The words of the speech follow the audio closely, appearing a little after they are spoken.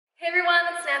Hey everyone,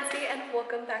 it's Nancy and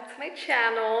welcome back to my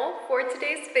channel. For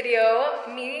today's video,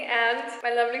 me and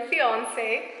my lovely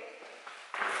fiance,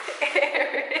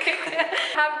 Eric,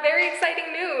 have very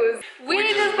exciting news.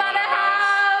 We just bought a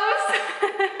house!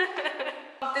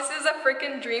 This is a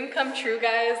freaking dream come true,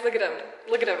 guys. Look at him.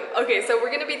 Look at him. Okay, so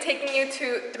we're gonna be taking you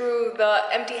through the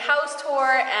empty house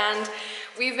tour, and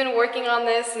we've been working on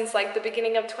this since like the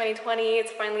beginning of 2020.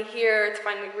 It's finally here. It's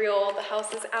finally real. The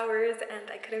house is ours, and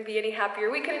I couldn't be any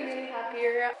happier. We couldn't be any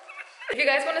happier. If you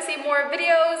guys want to see more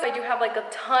videos, I do have like a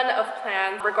ton of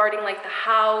plans regarding like the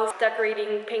house,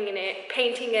 decorating, painting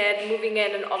it, moving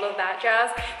it, and all of that jazz.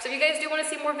 So if you guys do want to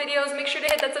see more videos, make sure to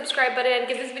hit that subscribe button,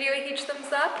 give this video a huge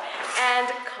thumbs up, and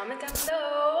comment down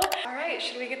below. All right,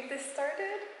 should we get this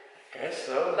started? Guess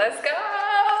so. Let's go!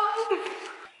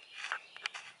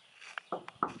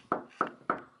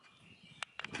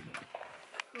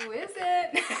 Who is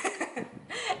it?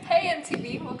 Hey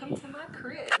MTV, welcome to my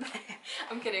crib.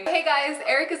 I'm kidding. Hey guys,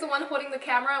 Eric is the one holding the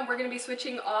camera, and we're gonna be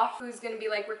switching off who's gonna be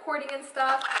like recording and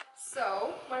stuff.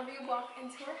 So whenever you walk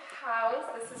into our house,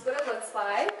 this is what it looks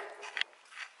like.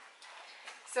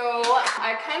 So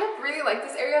I kind of really like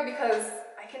this area because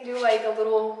I can do like a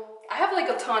little, I have like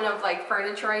a ton of like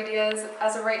furniture ideas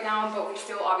as of right now, but we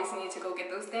still obviously need to go get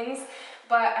those things.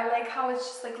 But I like how it's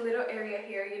just like a little area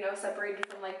here, you know, separated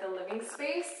from like the living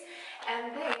space.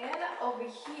 And then over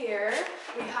here,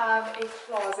 we have a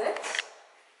closet.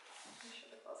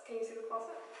 Can you see the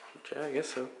closet? Okay, I guess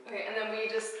so. Okay, and then we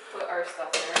just put our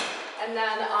stuff there. And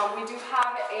then we do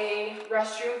have a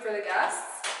restroom for the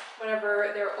guests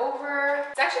whenever they're over.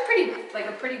 It's actually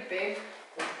pretty big,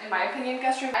 in my opinion,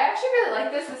 guest room. I actually really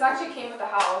like this. This actually came with the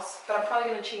house, but I'm probably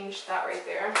gonna change that right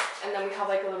there. And then we have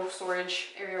like a little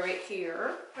storage area right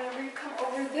here. Whenever you come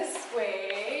over this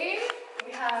way,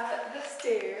 we have the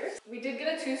stairs. We did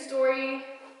get a 2-story.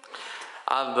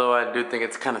 Although I do think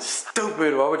it's kind of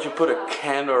stupid. Why would you put a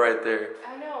candle right there?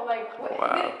 I know, like, what?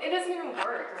 Wow. It doesn't even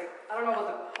work. Like, I don't know what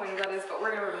the point of that is, but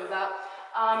we're gonna remove that.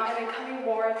 And then coming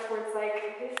more towards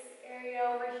like this area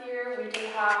over here, we do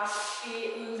have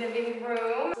the living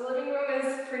room. The living room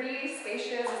is pretty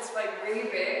spacious. It's like really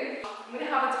big. I'm gonna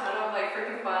have a ton of like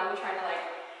freaking fun trying to like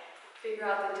figure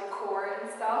out the decor and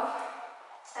stuff.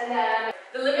 And then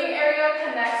the living area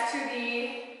connects to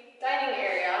the dining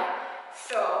area.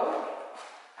 So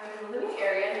I'm in the living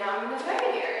area, now I'm in the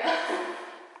dining area.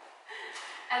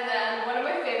 And then one of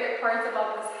my favorite parts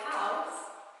about this house,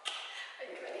 are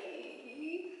you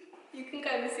ready? You can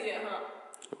kind of see it, huh?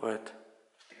 What?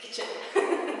 The kitchen.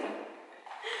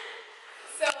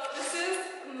 So this is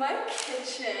my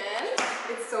kitchen.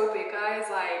 It's so big, guys.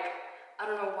 Like, I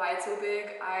don't know why it's so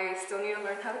big. I still need to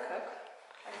learn how to cook.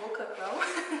 I will cook though.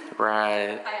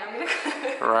 Right. I am gonna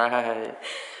cook. Right.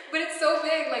 But it's so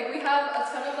big. Like, we have a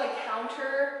ton of like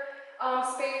counter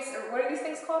space, or what are these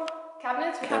things called?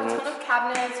 Cabinets. We have a ton of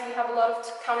cabinets. We have a lot of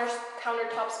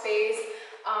countertop space.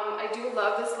 I do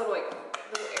love this little area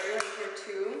right here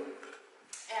too.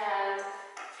 And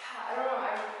yeah, I don't know.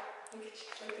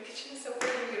 The kitchen is so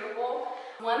freaking beautiful.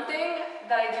 One thing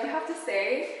that I do have to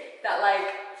say that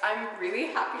like I'm really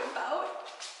happy about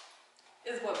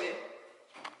is what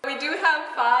we do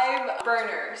have 5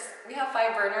 burners. We have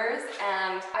 5 burners,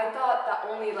 and I thought that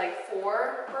only like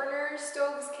 4 burner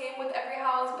stoves came with every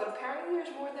house, but apparently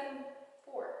there's more than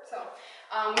 4. So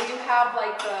we do have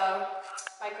like the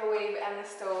microwave and the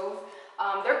stove.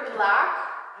 They're black,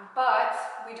 but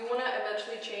we do want to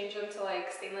eventually change them to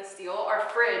like stainless steel. Our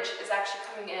fridge is actually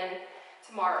coming in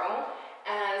tomorrow,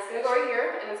 and it's gonna go right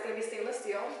here, and it's gonna be stainless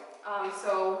steel.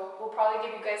 So we'll probably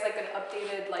give you guys like an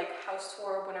updated like house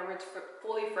tour whenever it's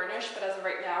fully furnished, but as of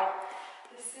right now,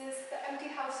 this is the empty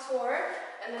house tour.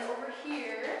 And then over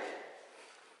here,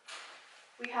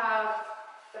 we have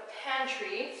the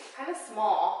pantry, kind of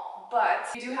small, but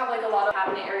we do have like a lot of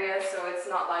cabinet areas, so it's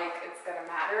not like it's gonna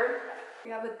matter.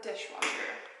 We have a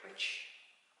dishwasher, which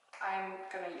I'm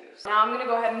gonna use. Now I'm gonna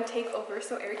go ahead and take over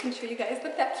so Eric can show you guys the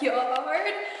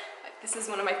backyard. This is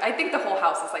one of my, I think the whole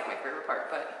house is like my favorite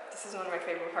part, but this is one of my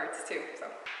favorite parts too, so.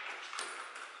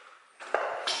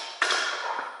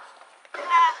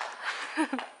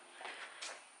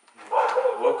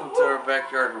 Welcome to our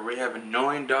backyard where we have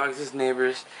annoying dogs as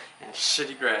neighbors and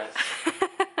shitty grass.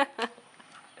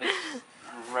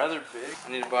 It's rather big. I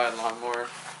need to buy a lawnmower,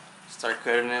 start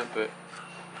cutting it, but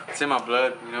it's in my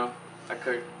blood, you know. I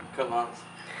cut lawns.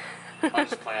 I'm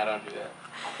just playing, I don't do that.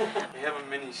 We have a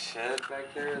mini shed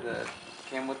back here that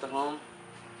came with the home.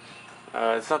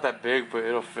 It's not that big, but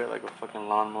it'll fit like a fucking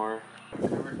lawnmower.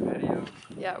 Covered patio.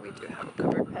 Yeah, we do have a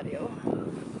covered patio.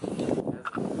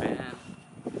 Has a fan.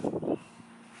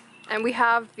 And we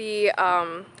have the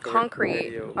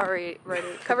concrete patio. already ready,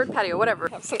 covered patio, whatever.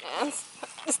 Have some ants.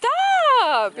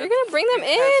 Stop! You're gonna bring them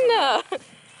in.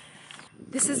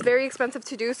 This is very expensive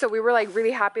to do, so we were like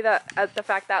really happy that at the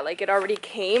fact that like it already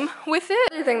came with it.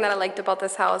 The other thing that I liked about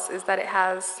this house is that it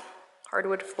has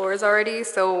hardwood floors already,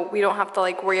 so we don't have to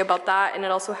like worry about that, and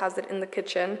it also has it in the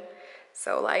kitchen.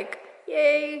 So like,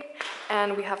 yay!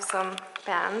 And we have some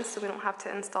fans, so we don't have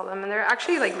to install them, and they're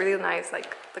actually like really nice.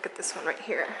 Like, look at this one right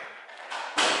here.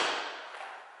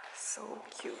 So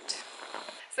cute.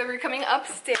 So we're coming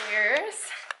upstairs.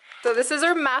 So this is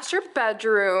our master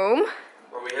bedroom.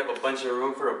 Where we have a bunch of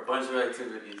room for a bunch of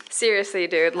activities. Seriously,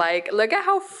 dude, like, look at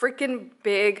how freaking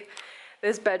big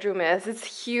this bedroom is.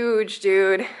 It's huge,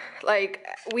 dude. Like,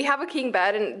 we have a king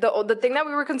bed, and the thing that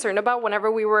we were concerned about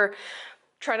whenever we were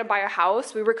trying to buy a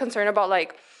house, we were concerned about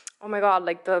like, oh my god,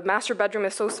 like the master bedroom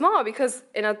is so small, because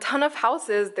in a ton of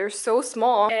houses they're so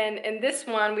small, and in this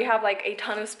one we have like a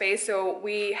ton of space. So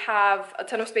we have a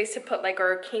ton of space to put like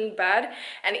our king bed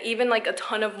and even like a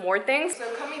ton of more things.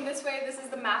 So coming this way, this is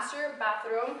the master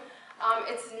bathroom.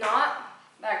 It's not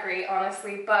that great,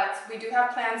 honestly, but we do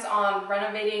have plans on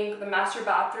renovating the master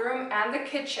bathroom and the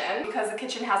kitchen, because the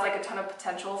kitchen has like a ton of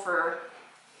potential for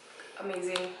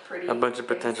amazing, pretty A bunch of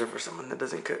things. potential for someone that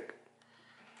doesn't cook.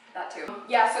 That too.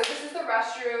 Yeah, so this is the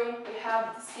restroom. We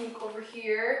have the sink over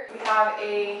here. We have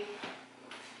a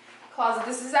closet.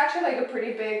 This is actually like a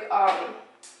pretty big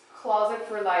closet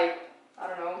for like, I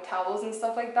don't know, towels and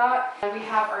stuff like that. And we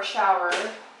have our shower.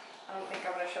 I don't think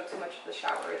I'm gonna show too much of the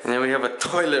shower. And then we have a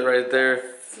toilet right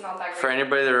there. It's not that great. For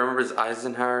anybody that remembers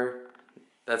Eisenhower,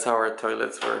 that's how our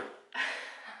toilets were.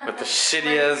 With the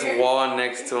shitty ass wall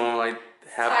next to them, like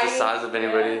half the size of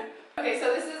anybody. Yeah. Okay,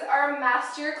 so this is our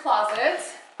master closet.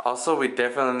 Also, we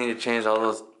definitely need to change all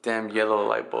those damn yellow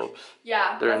light bulbs.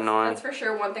 Yeah, they're annoying. That's for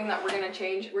sure one thing that we're gonna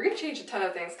change. We're gonna change a ton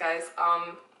of things, guys.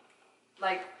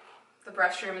 Like the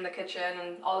restroom and the kitchen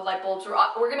and all the light bulbs.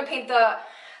 We're gonna paint the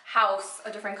house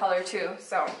a different color too.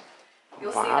 So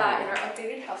you'll see that in our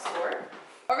updated house tour.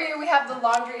 Over here we have the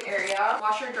laundry area,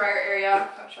 washer dryer area.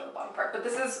 I'll show the bottom part, but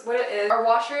this is what it is. Our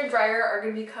washer and dryer are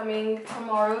gonna be coming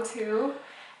tomorrow too,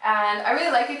 and I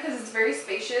really like it because it's very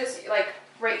spacious. Like,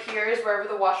 right here is wherever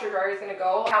the washer dryer is gonna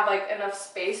go. I have like enough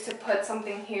space to put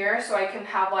something here so I can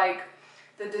have like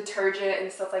the detergent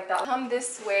and stuff like that. Come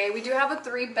this way. We do have a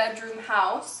 3-bedroom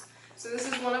house. So this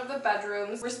is one of the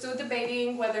bedrooms. We're still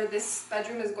debating whether this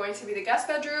bedroom is going to be the guest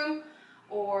bedroom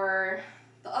or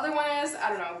the other one is. I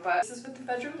don't know, but this is what the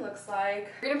bedroom looks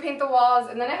like. We're gonna paint the walls,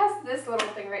 and then it has this little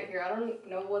thing right here. I don't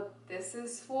know what this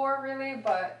is for really,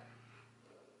 but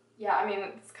yeah, I mean,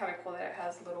 it's kind of cool that it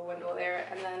has a little window there.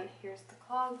 And then here's the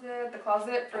closet. The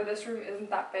closet for this room isn't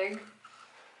that big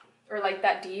or like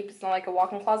that deep. It's not like a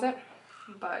walk-in closet,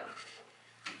 but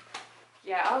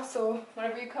yeah. So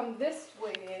whenever you come this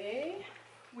way,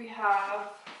 we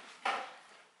have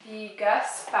the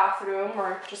guest bathroom,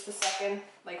 or just the second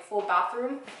like full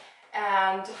bathroom,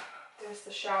 and there's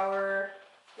the shower.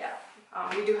 Yeah,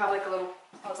 we do have like a little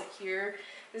closet here.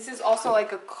 This is also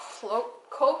like a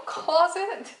coat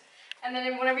closet. And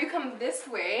then whenever you come this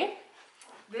way,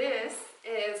 this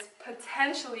is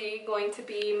potentially going to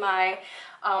be my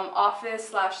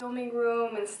office / filming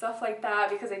room and stuff like that,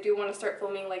 because I do want to start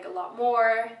filming like a lot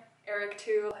more. Eric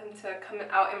too, him to come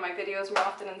out in my videos more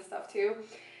often and stuff too.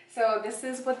 So this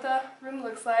is what the room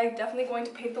looks like. Definitely going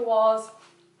to paint the walls.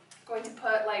 Going to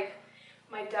put like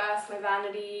my desk, my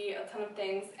vanity, a ton of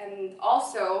things. And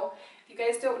also, if you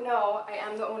guys don't know, I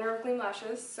am the owner of Gleam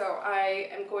Lashes, so I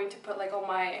am going to put like all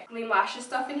my Gleam Lashes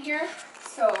stuff in here.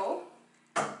 So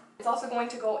it's also going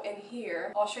to go in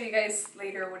here. I'll show you guys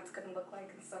later what it's gonna look like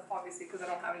and stuff, obviously, because I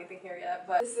don't have anything here yet.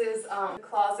 But this is the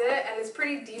closet, and it's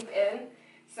pretty deep in,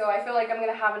 so I feel like I'm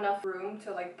gonna have enough room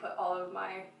to like put all of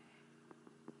my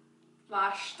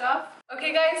lash stuff.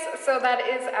 Okay guys, so that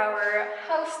is our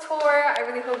house tour. I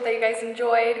really hope that you guys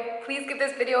enjoyed. Please give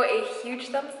this video a huge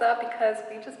thumbs up because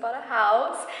we just bought a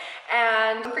house.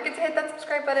 And don't forget to hit that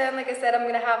subscribe button. Like I said, I'm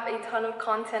gonna have a ton of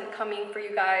content coming for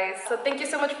you guys. So thank you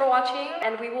so much for watching,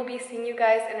 and we will be seeing you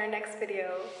guys in our next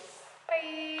video.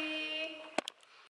 Bye!